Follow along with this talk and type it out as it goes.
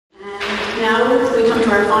now we come to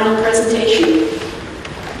our final presentation.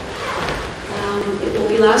 It will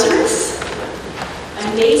be Lazarus.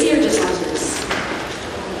 And Daisy or just Lazarus?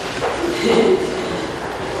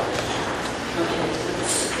 Okay,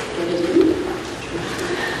 let's get it in.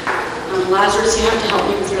 Lazarus, you have to help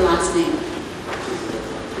me with your last name.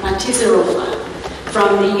 Matizirofa, from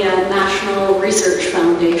the National Research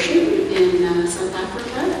Foundation in South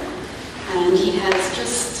Africa. And he has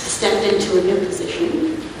just stepped into a new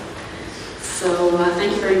position. So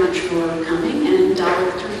thank you very much for coming, and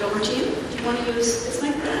I'll turn it over to you. Do you want to use this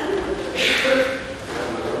microphone?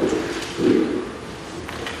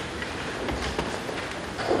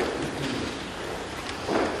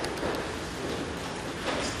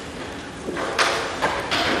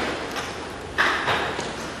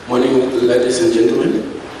 Morning, ladies and gentlemen.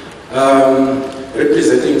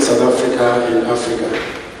 Representing South Africa and Africa,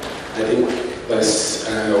 I think that's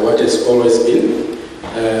what has always been.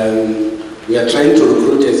 We are trying to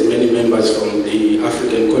recruit as many members from the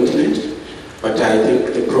African continent, but I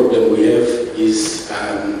think the problem we have is,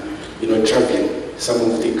 traveling. Some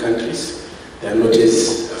of the countries, they are not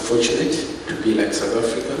as fortunate to be like South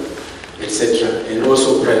Africa, etc. And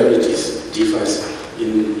also priorities differs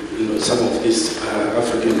in some of these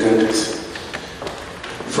African countries.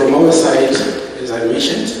 From our side, as I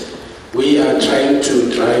mentioned, we are trying to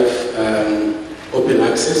drive open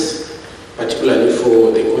access, particularly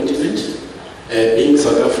for the continent. Being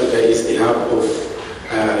South Africa is the hub of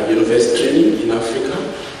university training in Africa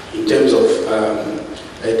in terms of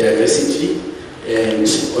diversity and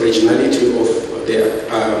originality of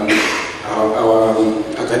our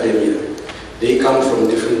academia. They come from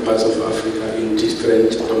different parts of Africa in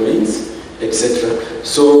different domains, etc.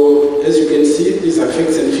 So, as you can see, these are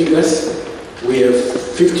facts and figures. We have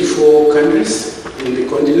 54 countries in the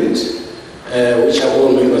continent, which are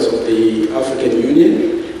all members of the African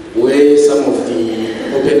Union, where some of the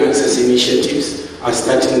open access initiatives are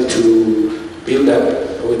starting to build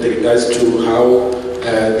up with regards to how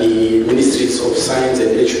the ministries of science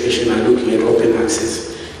and education are looking at open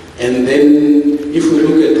access. And then, if we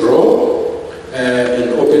look at RAW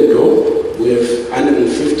and Open Door, we have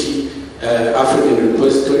 150 African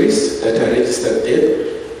repositories that are registered there.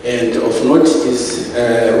 And of note is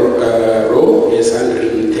RAW is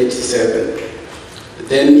 137.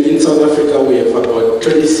 Then in South Africa we have about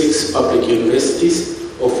 26 public universities,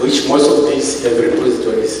 of which most of these have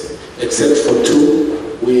repositories, except for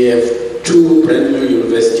two. We have two brand new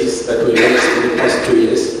universities that were launched in the past 2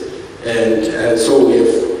 years. And so we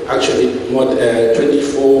have actually more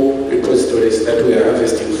 24 repositories that we are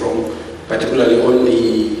harvesting from, particularly on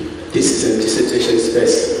the thesis and dissertation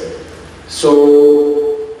space.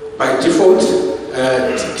 So by default,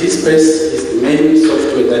 DSpace is the main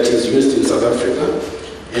software that is used in South Africa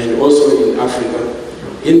and also in Africa.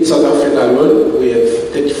 In South Africa alone, we have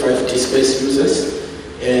 35 DSpace users,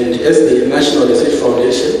 and as the National Research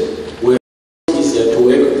Foundation, we are easier to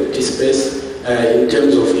work with DSpace in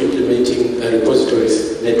terms of implementing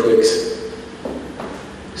repositories networks.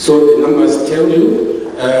 So the numbers tell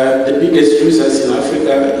you the biggest users in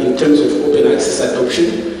Africa in terms of open access adoption.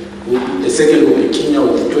 The second will be Kenya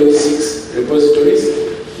with 26 repositories,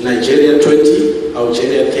 Nigeria 20,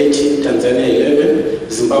 Algeria 13, Tanzania 11,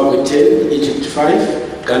 Zimbabwe 10, Egypt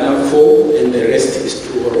 5, Ghana 4, and the rest is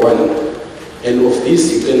 2 or 1. And of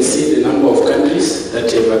this, you can see the number of countries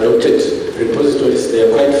that have adopted repositories. There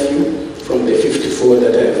are quite few from the 54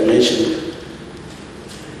 that I have mentioned.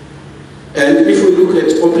 And if we look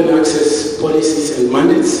at open access policies and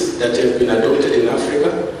mandates that have been adopted in Africa,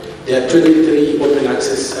 there are 23 open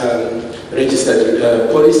access registered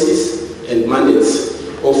policies and mandates,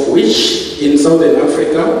 of which in Southern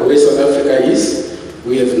Africa, where South Africa is,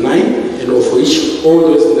 we have 9, and of which all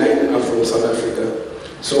those 9 are from South Africa.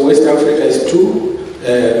 So West Africa is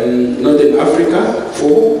 2, Northern Africa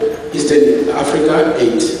 4, Eastern Africa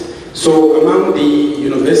 8. So among the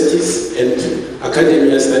universities and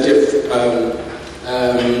academias that have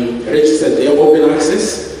registered their open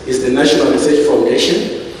access is the National Research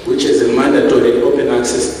Foundation, which is a mandatory open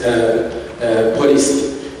access policy.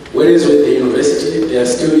 Whereas with the university, they are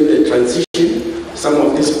still in the transition. Some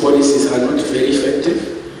of these policies are not very effective.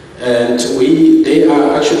 And they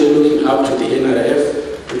are actually looking up to the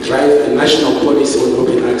NRF to drive a national policy on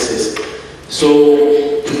open access.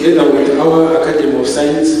 So together with our Academy of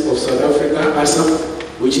Science of South Africa,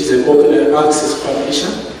 ASAP, which is an open access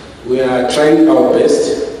publisher, we are trying our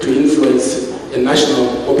best to influence a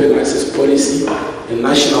national open access policy, a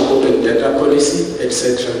national open data policy,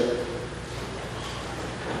 etc.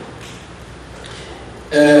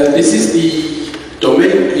 This is the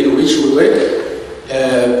domain in which we work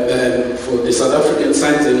for the South African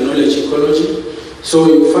Science and Knowledge knowledge ecology. So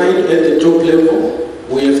you find at the top level,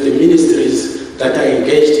 we have the ministries that are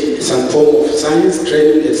engaged in some form of science,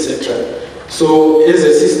 training, etc. So as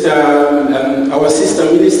a sister, our sister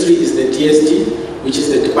ministry is the DST, which is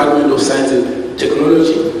the Department of Science and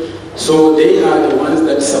Technology. So they are the ones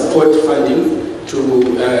that support funding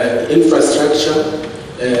to infrastructure,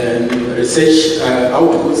 research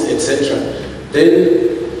outputs, etc.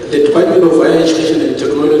 Then the Department of Higher Education and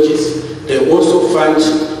Technologies, they also fund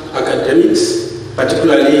academics,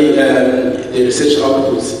 particularly the research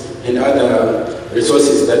outputs and other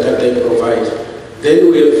resources that they provide.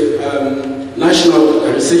 Then we have national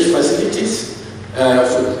research facilities,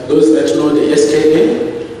 for those that know the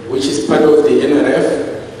SKA, which is part of the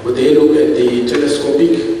NRF, where they look at the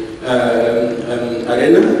telescopic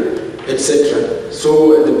arena, etc.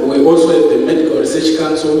 So we also have the medical research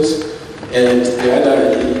councils and the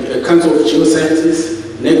other Council of Geosciences,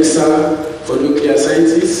 NEXA for nuclear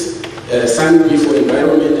sciences, SANBI for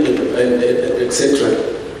environment, and etc.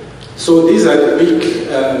 So these are the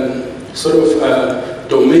big sort of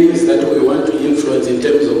domains that we want to influence in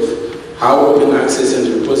terms of how open access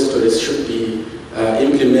and repositories should be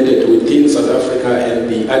implemented within South Africa and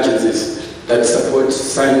the agencies that support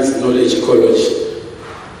science, knowledge, ecology.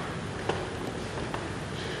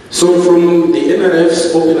 So from the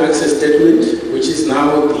NRF's open access statement, which is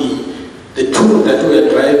now the tool that we are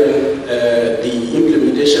driving the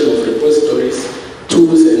implementation of repositories,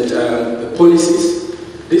 tools and policies,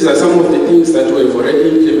 these are some of the things that we have already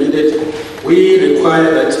implemented. We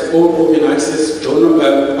require that all open access journal,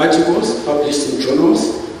 articles published in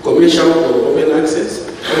journals, commercial or open access,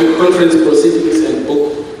 conference proceedings and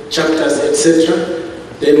book chapters, etc.,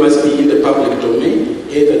 they must be in the public domain,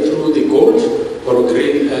 either through the gold or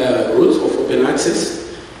green routes of open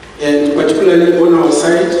access. And particularly on our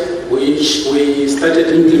side, we started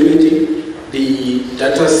implementing the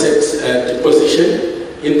data set deposition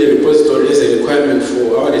in the repository as a requirement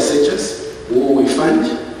for our researchers who we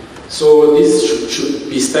fund. So this should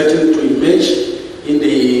be starting to emerge in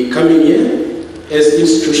the coming year as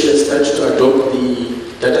institutions start to adopt the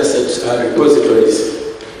dataset repositories.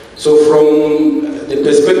 So from the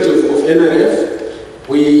perspective of NRF,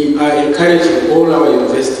 we are encouraging all our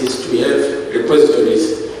universities to have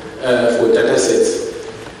repositories for datasets.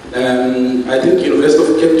 I think University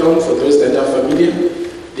of Cape Town, for those that are familiar,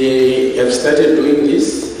 they have started doing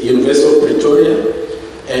this, University of Pretoria,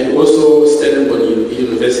 and also Stellenbosch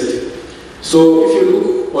University. So if you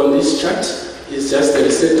look on this chart, it's just the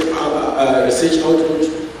research output,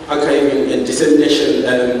 archiving and dissemination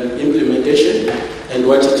implementation and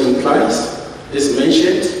what it implies. As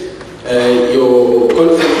mentioned, your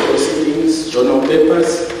conference proceedings, journal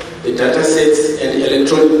papers, the data sets, and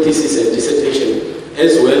electronic thesis and dissertation,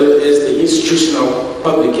 as well as the institutional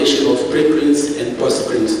publication of preprints and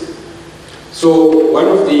postprints. So one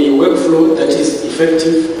of the workflow that is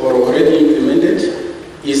effective or already implemented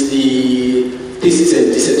is the thesis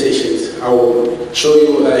and dissertations. I will show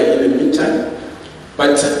you in the meantime.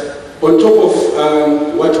 But on top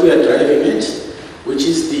of what we are driving at, which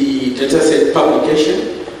is the dataset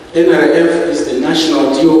publication, NRF is the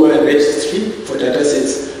National DOI Registry for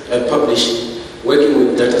datasets publishing, working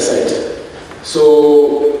with DataCite.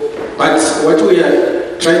 So, but what we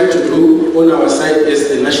are trying to do on our side as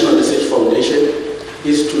the National Research Foundation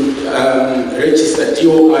is to register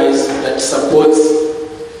DOIs that supports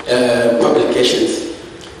publications.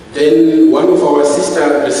 Then one of our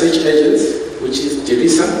sister research agents, which is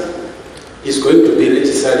DERISA, is going to be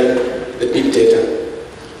registering the big data.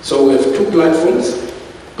 So we have two platforms,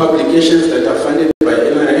 publications that are funded by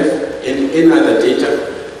NRF and any other data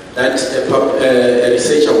that a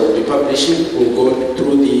researcher will be publishing will go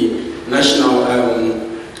through the national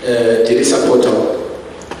DERISA portal.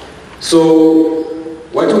 So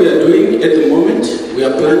what we are doing at the moment, we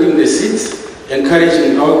are planting the seeds,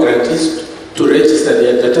 encouraging our grantees to register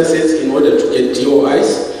their datasets in order to get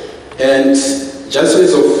DOIs. And just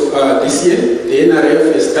as of this year, the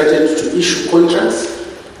NRF has started to issue contracts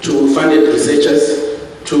to funded researchers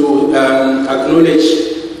to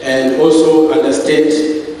acknowledge and also understand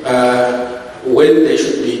when they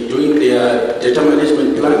should be doing their data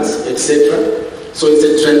management plans, etc. So it's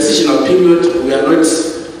a transitional period. We are not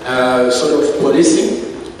sort of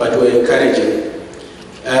policing, but we're encouraging.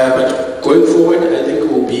 But going forward, I think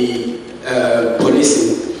we'll be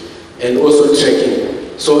policing and also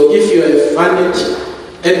tracking. So if you have funded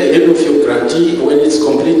at the end of your grantee, when it's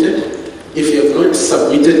completed, if you have not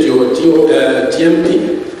submitted your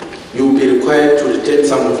DMP, you will be required to return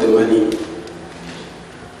some of the money.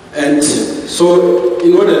 And so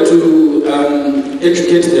in order to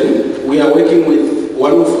educate them, we are working with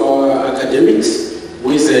one of our academics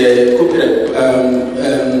who is a copyright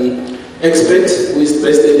expert who is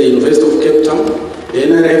based at the University of Cape Town. The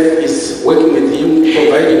NRF is working with him,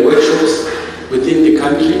 providing workshops within the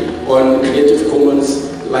country on Creative Commons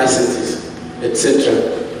licenses, etc.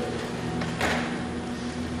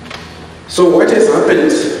 So what has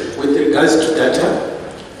happened with regards to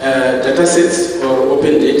data sets or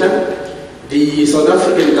open data? The South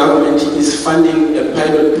African government is funding a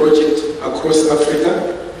pilot project across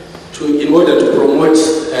Africa in order to promote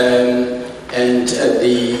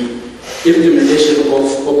the implementation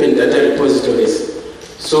of open data repositories.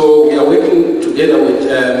 So we are working together with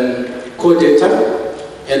COAR,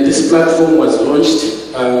 and this platform was launched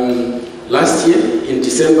last year in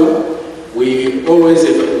December. We always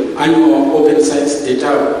have an annual Open Science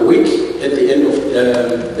Data Week at the end of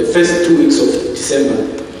the first 2 weeks of December.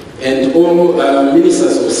 And all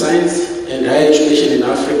ministers of science and higher education in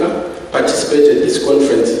Africa participated in this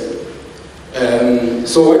conference.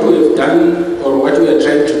 So what we have done, or what we are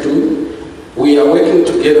trying to do, we are working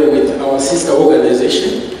together with our sister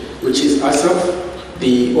organization, which is ASAF,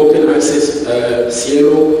 the Open Access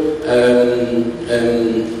Cielo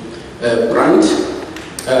brand,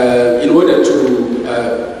 in order to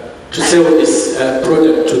sell this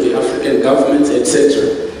product to the African governments,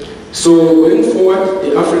 etc. So going forward,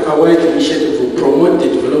 the Africa-wide initiative will promote the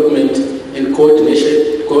development and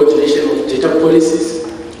coordination of data policies,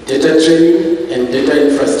 data training, and data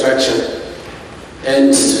infrastructure.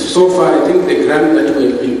 And so far, I think the grant that we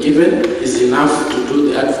have been given is enough to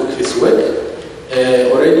do the advocacy work.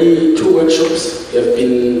 Already 2 workshops have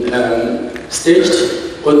been staged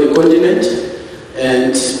on the continent,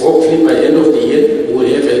 and hopefully by the end of the year, we will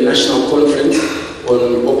have a national conference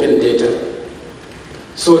on open data.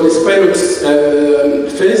 So this pilot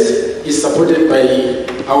phase is supported by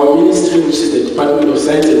our ministry, which is the Department of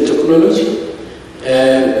Science and Technology,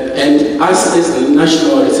 and us as the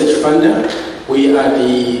National Research Funder, we are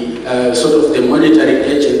the sort of the monitoring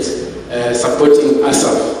agents supporting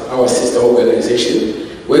ASAP, our sister organization,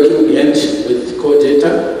 working hand with COAR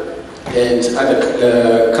and other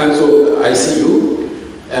council, ICU,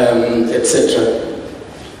 etc.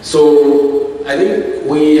 So I think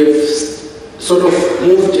we have sort of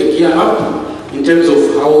moved a gear up in terms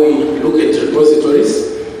of how we look at repositories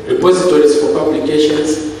for publications,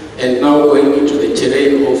 and now going into the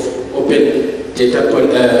terrain of open data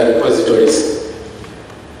repositories.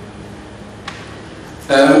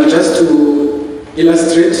 Just to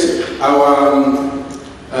illustrate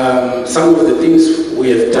some of the things we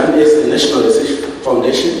have done as the National Research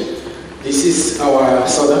Foundation. This is our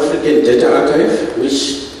South African Data Archive,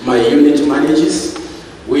 which my unit manages.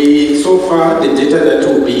 So far, the data that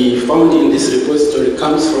will be found in this repository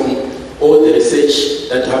comes from all the research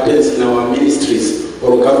that happens in our ministries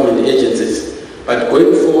or government agencies. But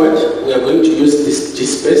going forward, we are going to use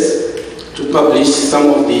this space to publish some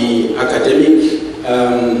of the academic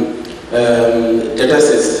data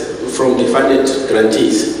sets from the funded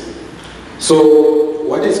grantees. So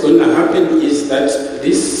what is going to happen is that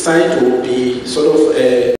this site will be sort of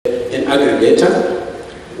an aggregator,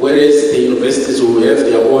 whereas the universities will have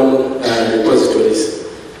their own repositories.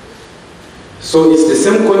 So it's the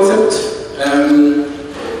same concept,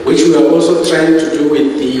 which we are also trying to do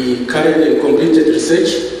with the current and completed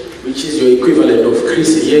research, which is your equivalent of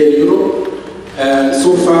CRIS here in Europe.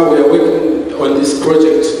 So far, we are working on this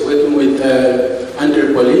project, working with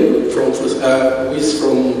Andre Pauline, who is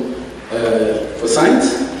from for science.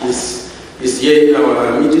 He's here in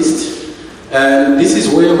our midst. This is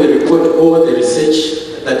where we report all the research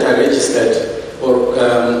that are registered or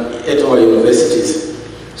at our universities.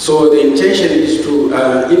 So the intention is to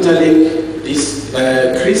interlink this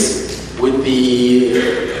CRIS with the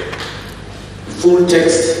full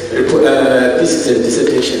text theses and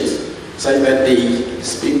dissertations, such that they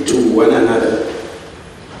speak to one another.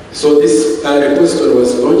 So this repository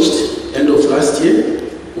was launched end of last year.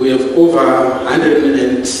 We have over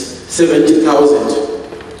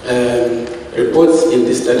 170,000 reports in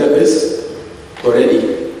this database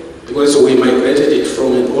already, because we migrated it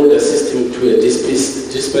from an older system to a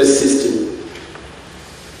dispersed system.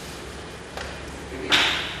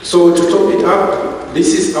 So to top it up,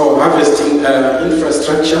 this is our harvesting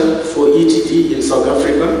infrastructure for ETD in South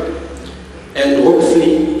Africa. And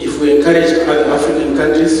hopefully, if we encourage other African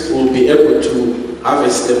countries, we'll be able to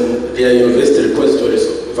harvest their university repositories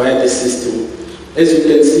via this system. As you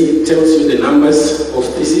can see, it tells you the numbers of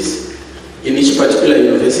theses in each particular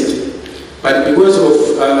university. But because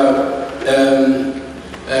of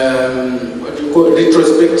what we call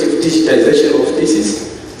retrospective digitization of theses,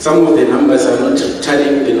 some of the numbers are not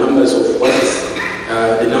telling the numbers of what is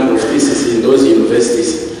the number of theses in those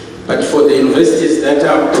universities. But for the universities that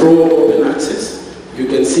are pro-open access, you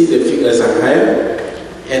can see the figures are higher.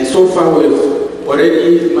 And so far we've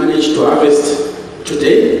already managed to harvest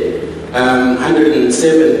today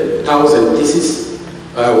 107,000 theses,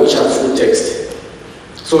 which are full text.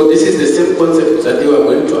 So this is the same concept that they were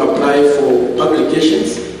going to apply for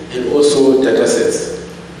publications and also data sets.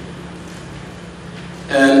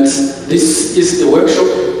 And this is the workshop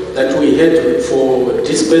that we had for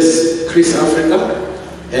Disperse Chris Africa.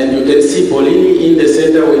 And you can see Bolini in the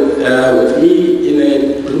center with me in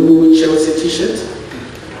a blue Chelsea t-shirt.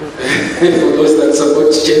 For those that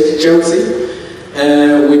support Chelsea.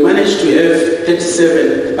 We managed to have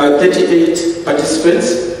 38 participants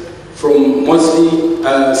from mostly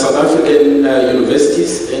South African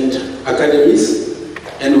universities and academies.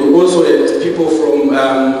 And we also had people from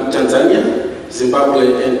Tanzania,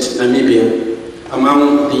 Zimbabwe, and Namibia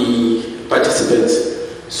among the participants.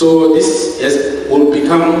 So this will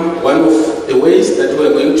become one of the ways that we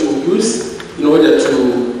are going to use in order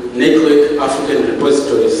to network African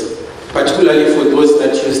repositories, particularly for those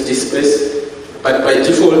that use Disperse. But by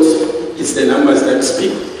default, it's the numbers that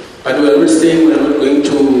speak. But we are not saying we are not going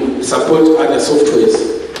to support other softwares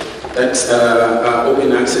that are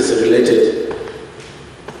open access related.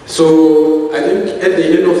 So I think at the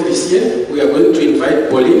end of this year, we are going to invite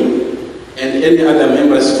Bolini and any other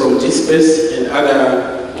members from Disperse and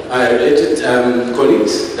other related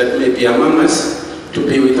colleagues that may be among us to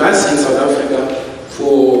be with us in South Africa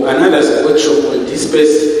for another workshop on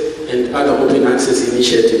Disperse and other open access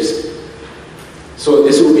initiatives. So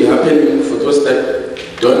this will be happening for those that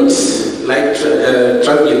don't like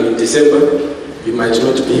traveling in December. You might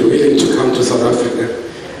not be willing to come to South Africa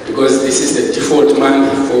because this is the default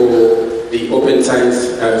month for the Open Science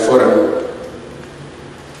Forum.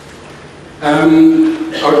 I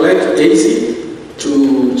would like Daisy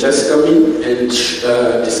to just come in and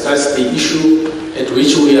discuss the issue at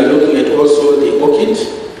which we are looking at also the ORCID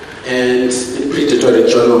and the predatory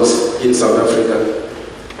journals in South Africa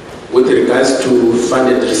with regards to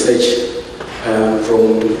funded research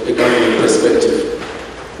from a government perspective.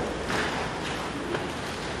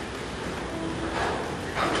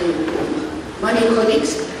 Okay. Morning,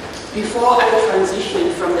 colleagues. Before I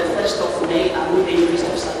transition from the 1st of May, I'm with the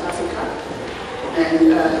University of South Africa.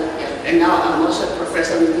 And now I'm also a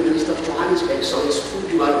professor with the University of Johannesburg, so it's two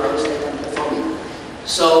dual roles that I'm performing.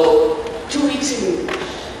 So 2 weeks in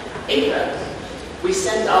April, we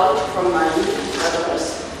sent out from my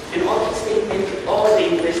Lazarus an audit statement to all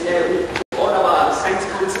our science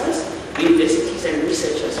councils, universities and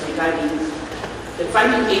researchers regarding the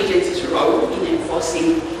funding agency's role in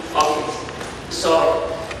enforcing audit. So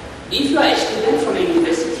if you are a student from a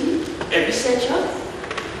university, a researcher,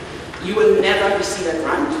 you will never receive a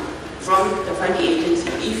grant from the funding agency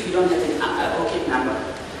if you don't have an ORCID number.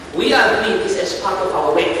 We are doing this as part of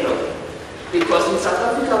our workflow because in South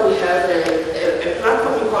Africa we have a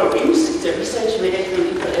platform we call RIMS. It's a research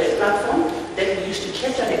management platform that we use to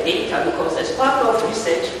capture the data because as part of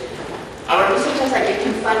research, our researchers are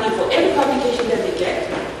getting funding for every publication that they get.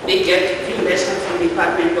 They get reimbursement from the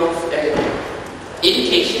Department of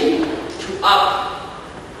Education to up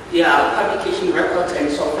their publication records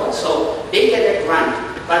and so forth, so they get a grant.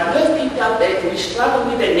 But we have picked up that we struggle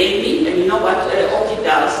with the naming, and you know what ORCID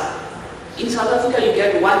does? In South Africa, you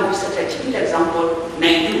get one researcher, typical example,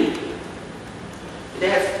 Naidu. They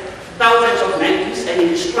have thousands of Naidus, and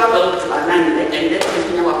you struggle to align that, and that has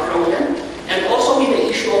been our problem. And also with the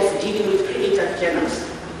issue of dealing with predator journals.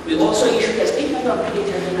 We also issue a statement on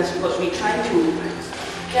predator journals because we try to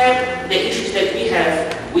curb the issues that we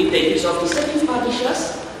have with the use of deceptive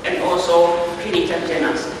publishers and also predator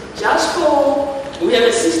journals. We have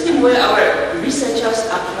a system where our researchers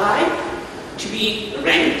apply to be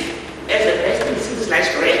ranked as the best in science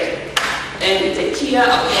grade, and it's a tier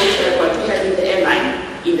approach like what we have in the airline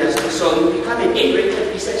industry. So you become an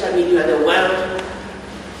A-rated researcher, meaning you are the world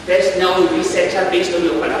best known researcher based on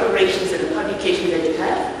your collaborations and the publications that you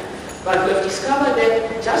have. But we have discovered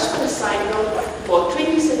that just for the cycle for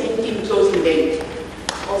 2017 closing date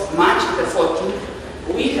of March the 14th,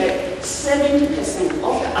 we had 70%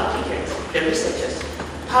 of the applicants, the researchers,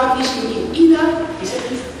 publishing in either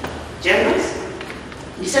deceptive journals,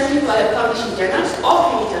 deceptive publishing journals, or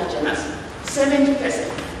predator journals. 70%.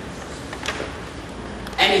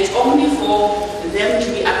 And it's only for them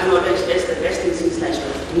to be acknowledged as the best in science,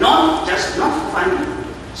 not for funding.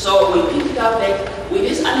 So we picked up that with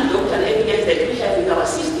this anecdotal evidence that we have in our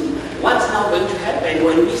system, what's now going to happen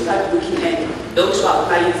when we start looking at those who are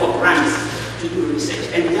applying for grants to do research.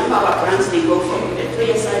 And remember, our grants, they go from a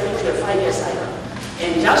 3-year cycle to a 5-year cycle.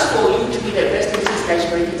 And just for you to be the best in stage,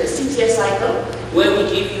 it's a 6-year cycle where we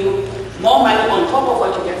give you more money on top of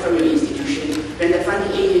what you get from your institution. Then the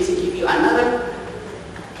funding agency give you another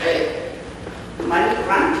money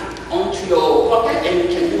grant onto your pocket, and you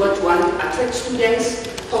can do what you want, attract students,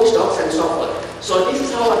 postdocs, and so forth. So this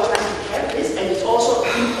is how we're trying to cap this, and it's also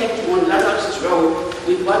impacting on Lazarus' role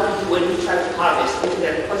with what we do when we try to harvest into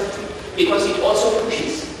the repository, because it also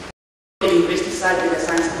pushes the university side with the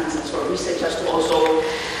science councils for researchers to also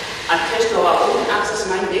attest to our open access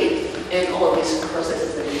mandate and all these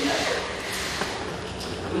processes that we have.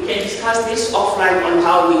 We can discuss this offline on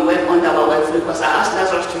how we work on our workflow, because I asked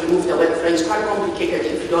Lazarus to remove the workflow. It's quite complicated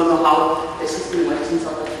if you don't know how the system works in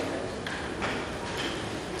South Africa.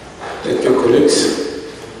 Thank you, colleagues.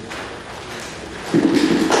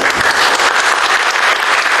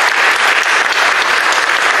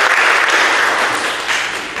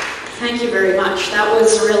 Thank you very much. That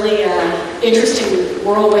was really an interesting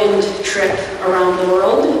whirlwind trip around the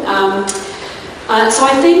world. So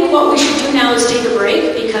I think what we should do now is take a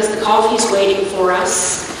break, because the coffee's waiting for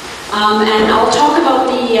us. And I'll talk about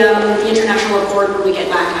the international accord when we get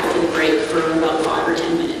back after the break for